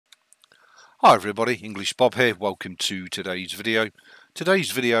Hi everybody, English Bob here. Welcome to today's video. Today's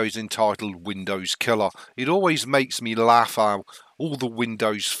video is entitled Windows Killer. It always makes me laugh how all the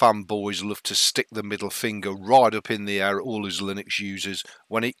Windows fanboys love to stick the middle finger right up in the air at all us Linux users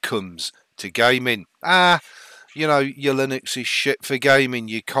when it comes to gaming. You know, your Linux is shit for gaming.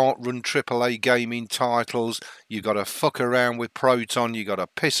 You can't run AAA gaming titles. You got to fuck around with Proton. You got to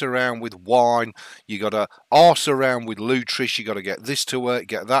piss around with Wine. You got to arse around with Lutris. You got to get this to work,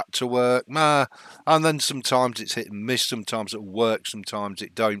 get that to work. And then sometimes it's hit and miss. Sometimes it works. Sometimes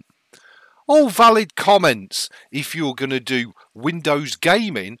it don't. All valid comments if you're going to do Windows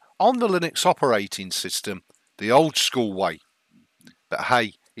gaming on the Linux operating system the old school way. But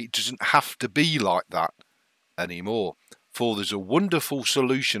hey, it doesn't have to be like that anymore, for there's a wonderful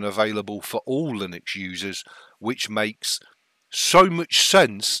solution available for all Linux users which makes so much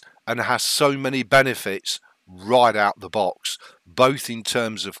sense and has so many benefits right out the box, both in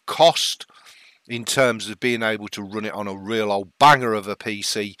terms of cost, in terms of being able to run it on a real old banger of a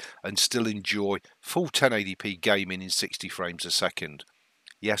PC and still enjoy full 1080p gaming in 60 frames a second.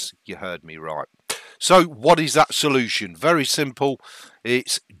 Yes, you heard me right. So what is that solution? Very simple.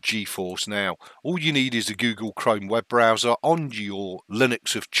 It's GeForce Now. All you need is a Google Chrome web browser on your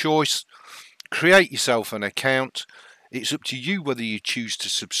Linux of choice. Create yourself an account. It's up to you whether you choose to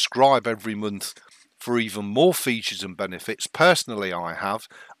subscribe every month for even more features and benefits. Personally, I have,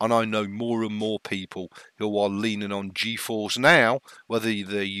 and I know more and more people who are leaning on GeForce Now, whether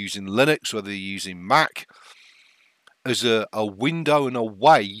they're using Linux, whether they're using Mac, as a window and a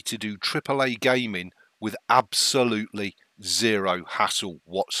way to do AAA gaming with absolutely zero hassle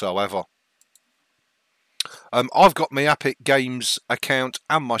whatsoever. I've got my Epic Games account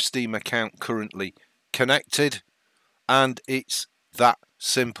and my Steam account currently connected, and it's that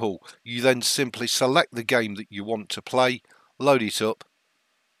simple. You then simply select the game that you want to play, load it up,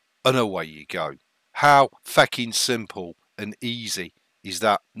 and away you go. How fucking simple and easy is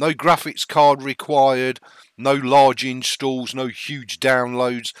that? No graphics card required, no large installs, no huge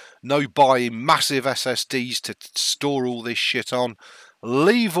downloads, no buying massive SSDs to store all this shit on.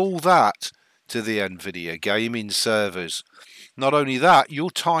 Leave all that to the Nvidia gaming servers. Not only that, your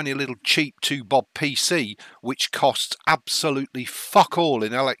tiny little cheap 2-bob PC, which costs absolutely fuck all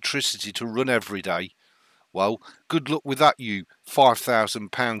in electricity to run every day, well, good luck with that, you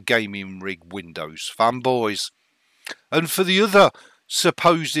 £5,000 gaming rig Windows fanboys. And for the other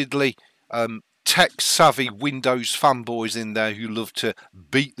supposedly tech-savvy Windows fanboys in there who love to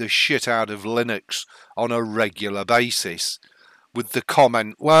beat the shit out of Linux on a regular basis with the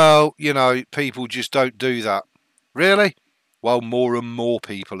comment, well, you know, people just don't do that. Really? Well, more and more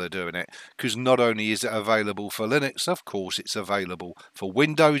people are doing it, because not only is it available for Linux, of course it's available for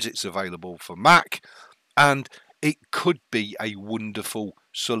Windows, it's available for Mac, and it could be a wonderful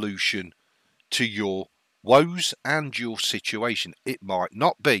solution to your woes and your situation. It might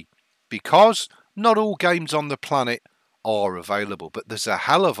not be, because not all games on the planet are available, but there's a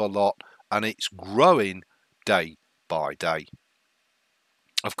hell of a lot, and it's growing day by day.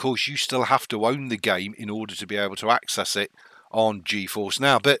 Of course, you still have to own the game in order to be able to access it on GeForce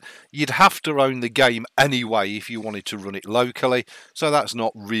Now, but you'd have to own the game anyway if you wanted to run it locally, so that's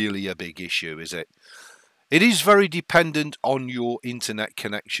not really a big issue, is it? It is very dependent on your internet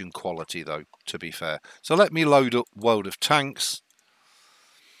connection quality, though, to be fair. So let me load up World of Tanks.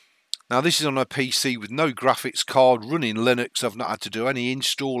 Now, this is on a PC with no graphics card, running Linux. I've not had to do any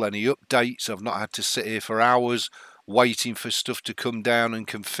install, any updates. I've not had to sit here for hours waiting for stuff to come down and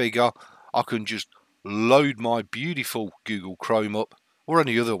configure. I can just load my beautiful Google Chrome up, or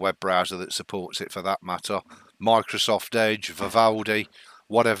any other web browser that supports it for that matter. Microsoft Edge, Vivaldi,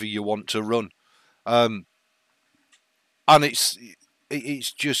 whatever you want to run. And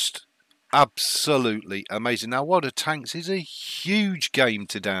it's just absolutely amazing. Now, World of Tanks is a huge game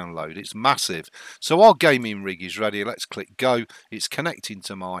to download. It's massive. So our gaming rig is ready. Let's click go. It's connecting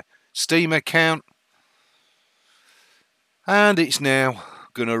to my Steam account, and it's now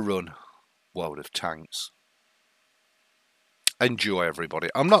going to run World of Tanks. Enjoy, everybody.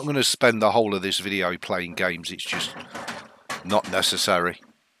 I'm not going to spend the whole of this video playing games. It's just not necessary.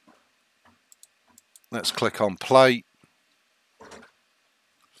 Let's click on play.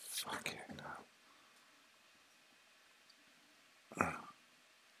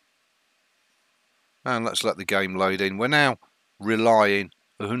 And let's let the game load in. We're now relying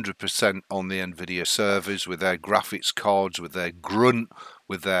 100% on the Nvidia servers with their graphics cards, with their grunt,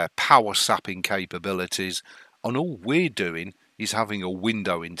 with their power sapping capabilities. And all we're doing is having a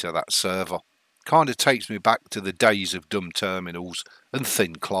window into that server. Kind of takes me back to the days of dumb terminals and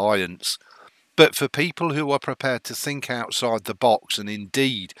thin clients. But for people who are prepared to think outside the box and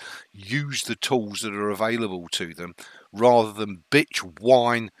indeed use the tools that are available to them, rather than bitch,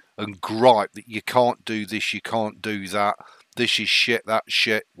 whine and gripe that you can't do this, you can't do that, this is shit, that's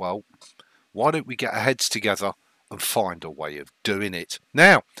shit, well, why don't we get our heads together and find a way of doing it?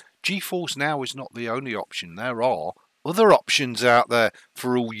 Now, GeForce Now is not the only option. There are other options out there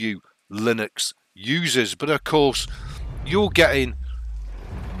for all you Linux users, but of course you're getting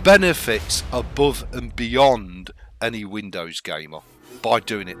benefits above and beyond any Windows gamer by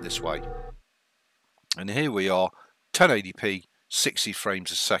doing it this way. And here we are, 1080p, 60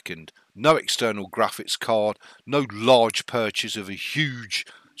 frames a second, no external graphics card, no large purchase of a huge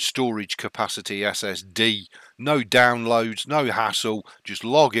storage capacity SSD, no downloads, no hassle, just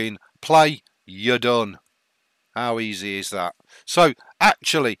log in, play, you're done. How easy is that? So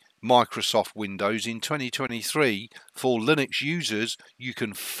actually, Microsoft Windows in 2023 for Linux users, you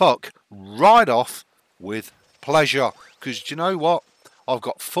can fuck right off with pleasure, because you know what, I've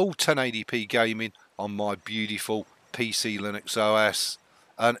got full 1080p gaming on my beautiful PC Linux OS,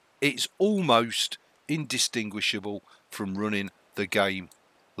 and it's almost indistinguishable from running the game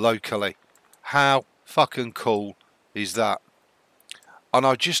locally. How fucking cool is that? And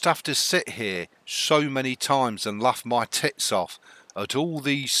I just have to sit here so many times and laugh my tits off at all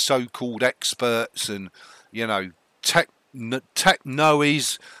these so-called experts and, you know,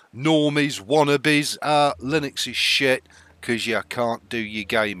 technoies, normies, wannabes. Linux is shit because you can't do your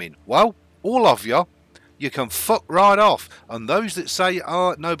gaming. Well, all of you can fuck right off. And those that say,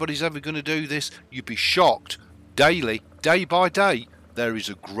 oh, nobody's ever going to do this, you'd be shocked. Daily, day by day, there is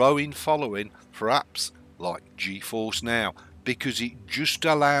a growing following for apps like GeForce Now, because it just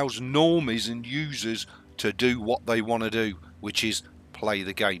allows normies and users to do what they want to do, which is play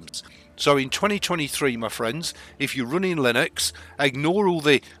the games. So in 2023, my friends, if you're running Linux, ignore all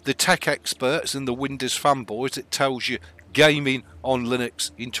the tech experts and the Windows fanboys that tells you gaming on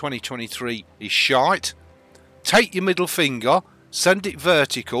Linux in 2023 is shite. Take your middle finger, send it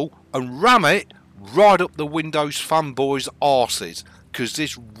vertical and ram it right up the Windows fanboys' arses, because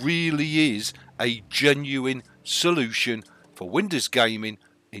this really is a genuine solution for Windows gaming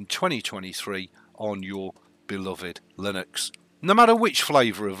in 2023 on your beloved Linux. No matter which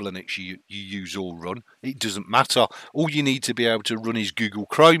flavour of Linux you use or run, it doesn't matter. All you need to be able to run is Google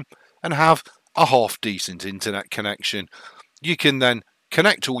Chrome and have a half decent internet connection. You can then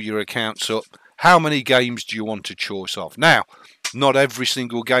connect all your accounts up. How many games do you want a choice of? Now, not every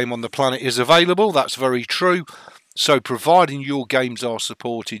single game on the planet is available, that's very true. So providing your games are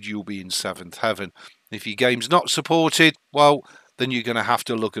supported, you'll be in seventh heaven. If your game's not supported, well, then you're going to have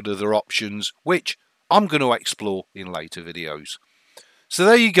to look at other options, which I'm going to explore in later videos. So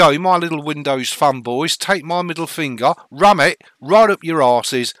there you go, my little Windows fanboys. Take my middle finger, ram it right up your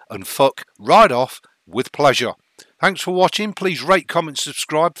arses and fuck right off with pleasure. Thanks for watching. Please rate, comment,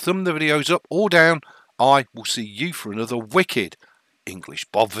 subscribe, thumb the videos up or down. I will see you for another wicked English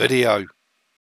Bob video.